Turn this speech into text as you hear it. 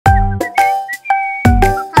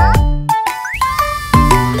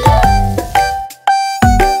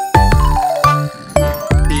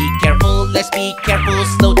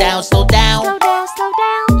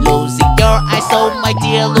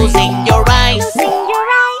losing your eyes.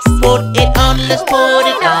 Put it on, let's put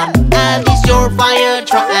it on. Are these your fire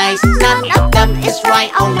truck eyes? None of them is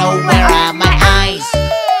right, oh no, where are my eyes?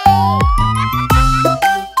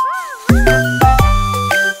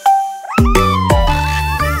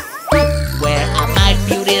 Where are my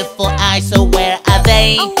beautiful eyes, so where are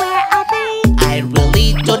they? I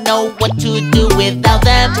really don't know what to do without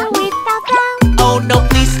them. Oh no,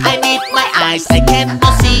 please, I need my eyes. I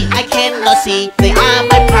cannot see, I cannot see. They are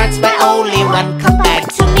my parts, my only one. Come back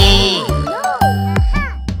to me.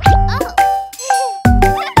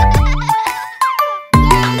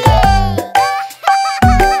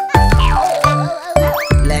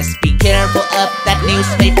 Let's be careful of that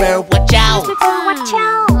newspaper, watch out.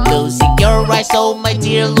 Losing your eyes, oh my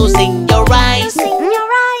dear, losing your eyes.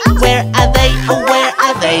 Where are they, oh where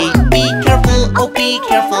are they? Be careful, oh be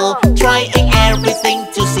careful. Trying everything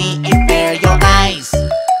to see if they're your eyes.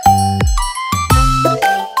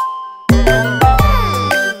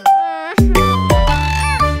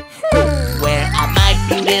 Where are my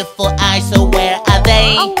beautiful eyes, so where are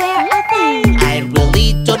they? I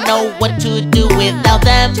really don't know what to do without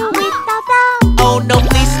them. Oh no,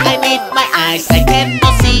 please, I need my eyes. I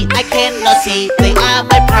cannot see, I cannot see. They are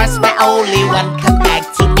my parts, my only one. Come back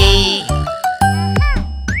to me.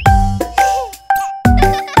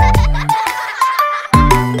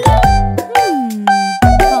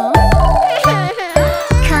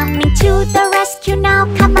 Coming to the rescue now,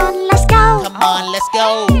 come on, let's go. Come on, let's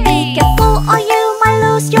go. Be careful or you might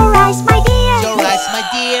lose your eyes, my dear. Your eyes, my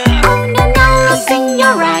dear. Oh no, no, losing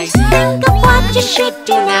your eyes. Think of what you should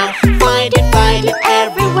do now. Find it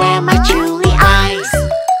everywhere, my truly eyes.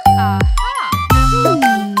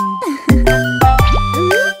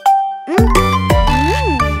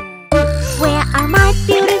 Where are my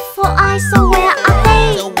beautiful eyes, so where are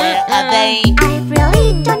they? So where are they? I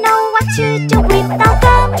really don't know what to do without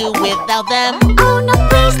them. Do without them. Oh no,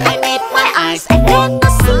 please, I need my eyes. I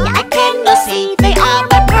cannot see, I cannot see. They are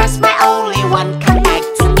my parts, my only one. Come back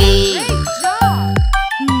to me.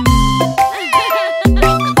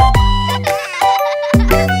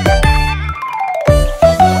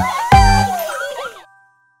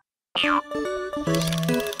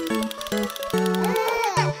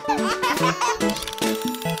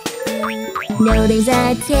 No, there's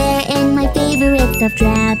a tear in my favorite stuffed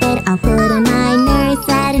rabbit. I'll put on my nurse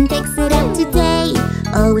hat and fix it up today.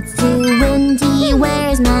 Oh, it's too windy,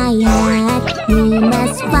 where's my hat? We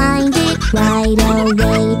must find it right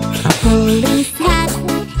away. A police hat,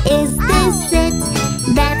 is this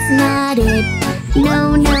it? That's not it.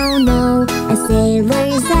 No, no, no. A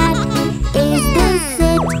sailor's hat, is this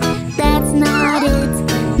it? That's not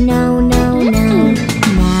it. No, no, no.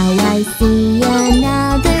 Now I see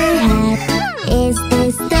another hat. Is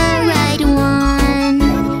this the right one?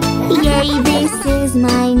 Yay, this is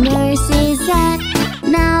my nurse's hat.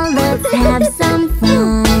 Now let's have some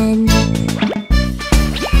fun.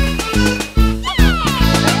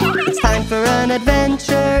 It's time for an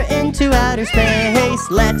adventure into outer space.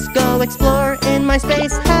 Let's go explore in my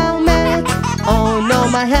space helmet. Oh no,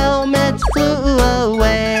 my helmet flew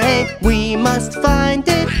away. We must find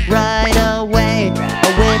it right away. A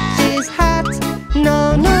witch's hat?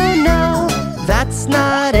 No, no, no. That's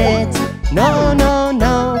not it. No, no,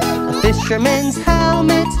 no. A fisherman's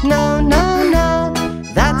helmet? No, no, no.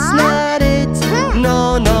 That's not it.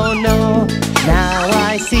 No, no, no. Now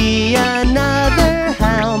I see another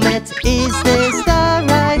helmet. Is this the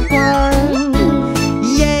right one?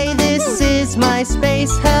 Yay, this is my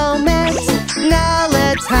space helmet. Now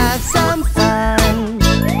let's have some fun.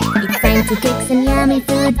 It's time to cook some yummy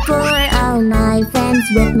food for all my friends.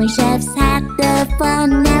 With my chef's hat, the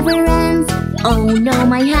fun never ends. Oh no,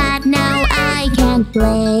 my hat, now I can't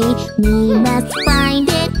play. We must find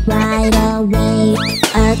it right away.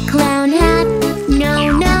 A clown hat?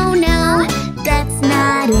 No, no, no. That's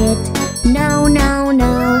not it. No, no,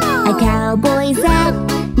 no. A cowboy's hat?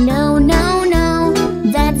 No, no, no.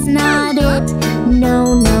 That's not it.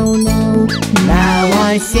 No, no, no. Now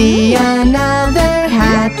I see another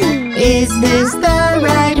hat. Is this the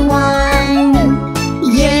right one?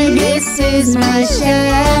 Yeah, this is my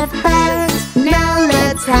chef hat. Now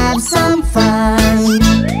let's have some fun.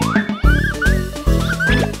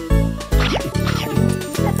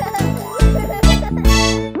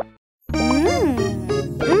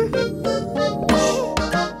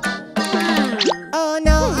 Oh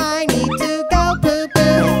no, I need to go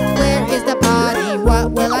poo-poo. Where is the potty?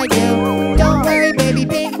 What will I do? Don't worry, baby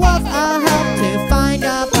pink wolf, I'll help to find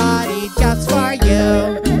a potty just for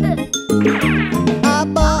you. A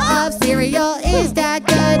bowl of cereal, is that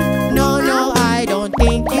good? No, no, I don't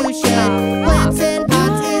think you should. When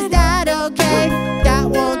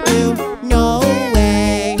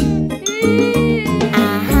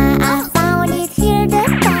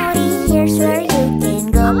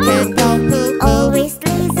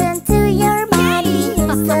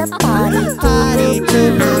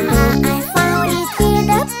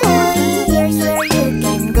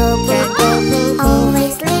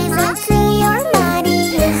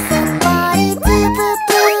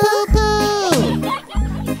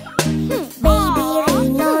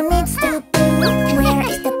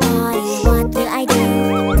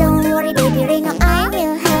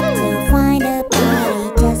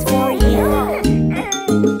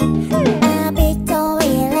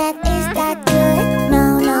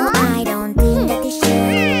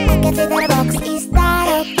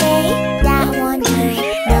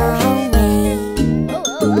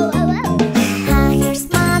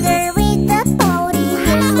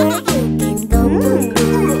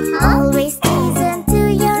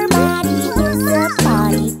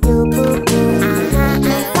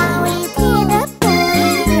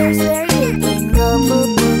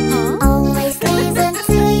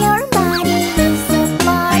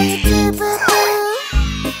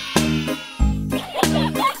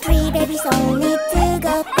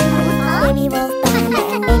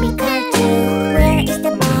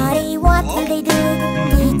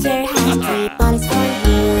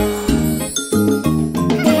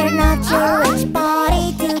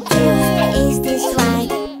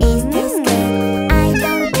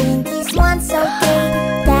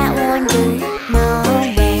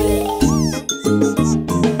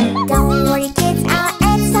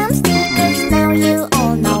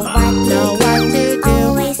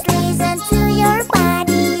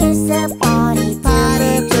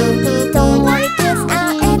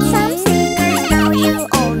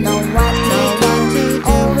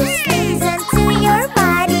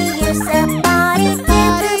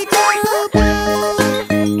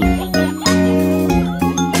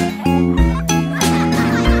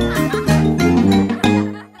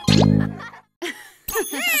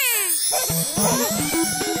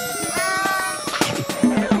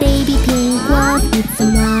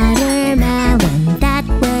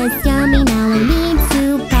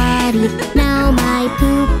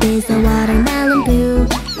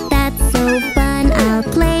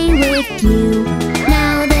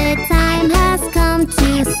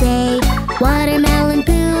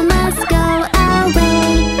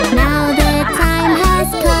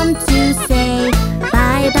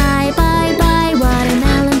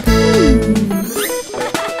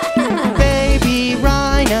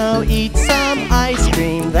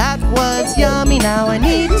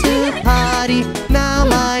potty. Now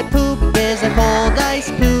my poop is a cold ice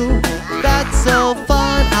poo. That's so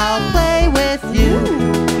fun, I'll play with you.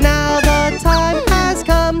 Now the time has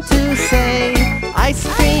come to say, ice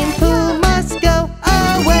cream poo must go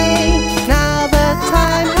away. Now the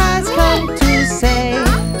time has come to say,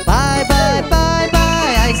 bye bye bye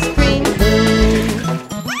bye ice cream poo.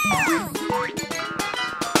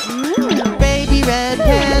 Baby red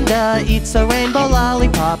panda eats a rainbow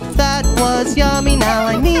lollipop. That was yummy, now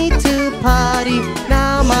I need to potty.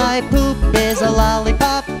 Now my poop is a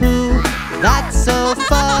lollipop poo. That's so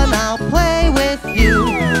fun, I'll play with you.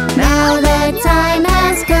 Now the time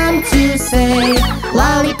has come to say,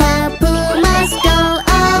 lollipop poo must go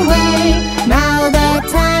away. Now the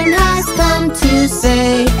time has come to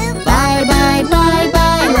say, bye bye bye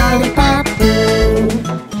bye lollipop poo.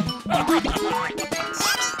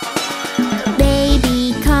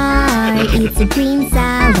 Baby car eats a green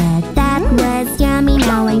salad. That was yummy,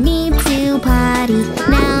 now I need to potty.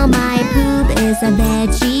 Now my poop is a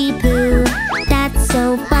veggie poo. That's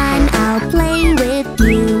so fun, I'll play with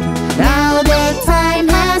you. Now the time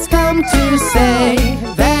has come to say,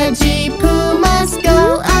 veggie poo must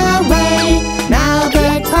go away. Now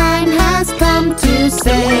the time has come to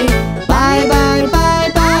say, bye bye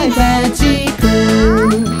bye bye veggie poo.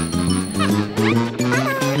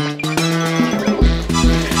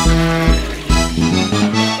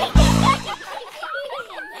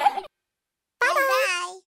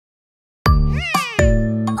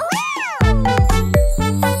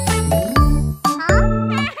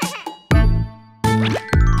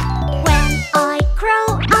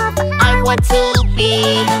 Want to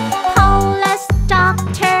be police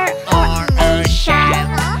doctor or a chef.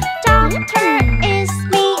 Doctor is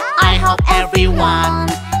me, I hope everyone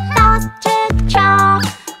does the job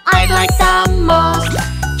I like the most.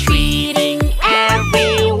 Treating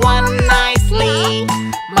everyone nicely,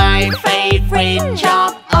 my favorite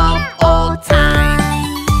job of all time.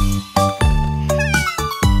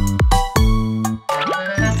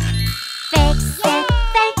 Fix it,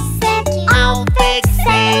 I'll fix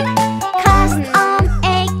it. I'm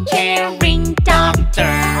a caring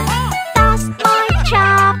doctor. That's my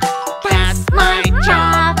job. That's my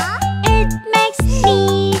job. It makes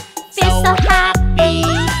me feel so happy.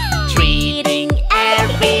 Treating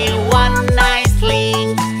everyone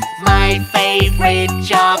nicely, my favorite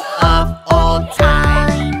job of all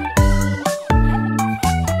time.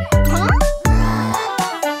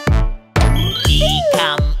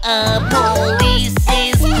 Become a police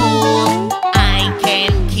is cool. I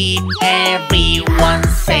can keep everyone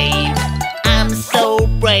safe. I'm so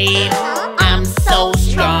brave, I'm so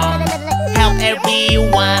strong. Help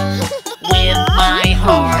everyone with my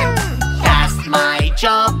heart. That's my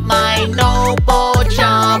job, my noble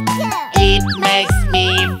job. It makes me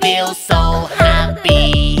feel so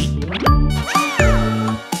happy.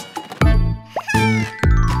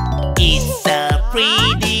 It's a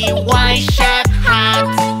pretty white chef hat.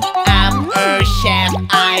 I'm a chef,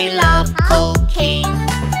 I love cooking.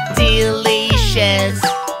 Delicious,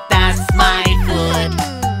 that's my food.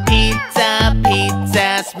 Pizza,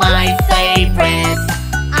 pizza's my favorite.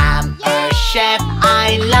 I'm a chef,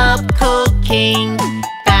 I love cooking.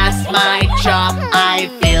 That's my job, I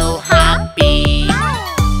feel happy.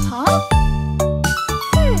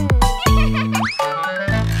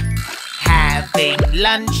 Having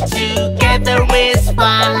lunch together is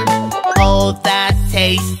fun. All that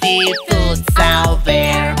tasty food's out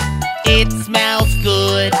there. It smells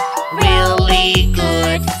good, really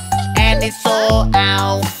good, and it's all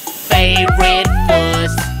our favorite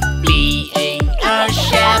foods. Being a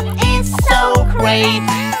chef is so great,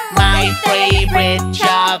 my favorite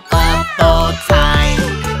job of all time.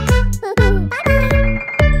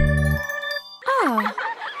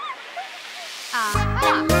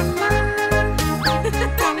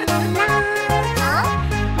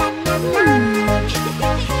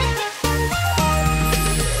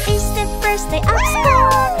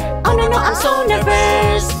 I'm so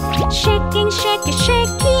nervous. Shaking, shaking,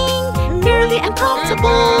 shaking. Nearly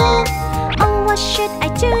uncomfortable. Oh, what should I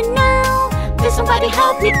do now? Please somebody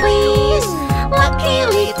help me, please.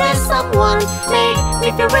 Luckily there's someone make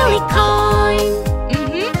me feel really kind.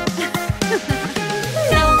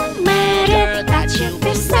 No matter that you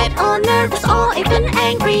feel sad or nervous or even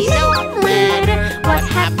angry, no matter what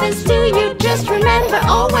happens to you, just remember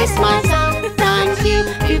always smile. Sometimes you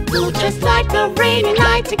feel just like a rainy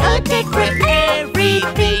night. Take a deep breath,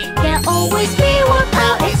 everything can always be worked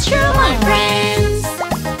out. It's true, my friends.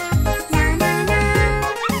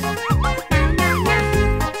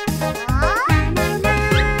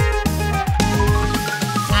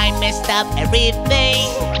 I messed up everything.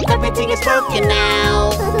 Everything is broken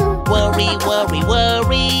now.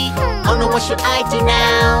 worry. Oh no, what should I do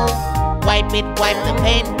now? Wipe it, wipe the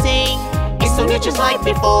painting. It's so new just like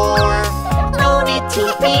before. No need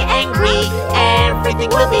to be angry, everything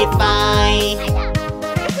will be fine.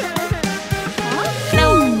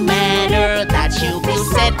 No matter that you feel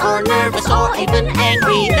sad or nervous or even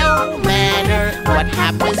angry, no matter what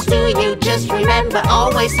happens to you, just remember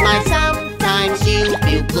always smile. Sometimes you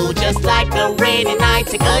feel blue just like a rainy night.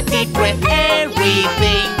 Take a deep breath,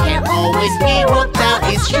 everything can always be worked out.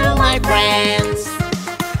 It's true, my friends.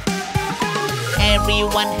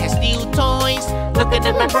 Everyone has new toys. Look at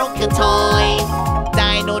my broken toy.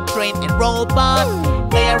 Dino, train, and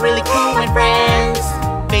robot, they are really cool, my friends.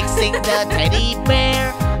 Fixing the teddy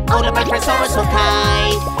bear, all of my friends are so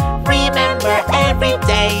kind. Remember, every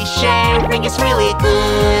day sharing is really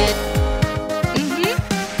good.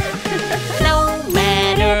 No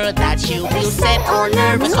matter that you feel sad or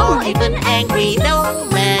nervous or even angry, no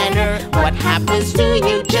matter what happens to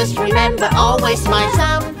you, just remember always smile.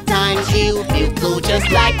 Sometimes you feel blue just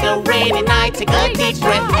like a rainy night. Take a deep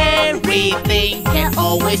breath, everything can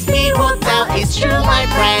always be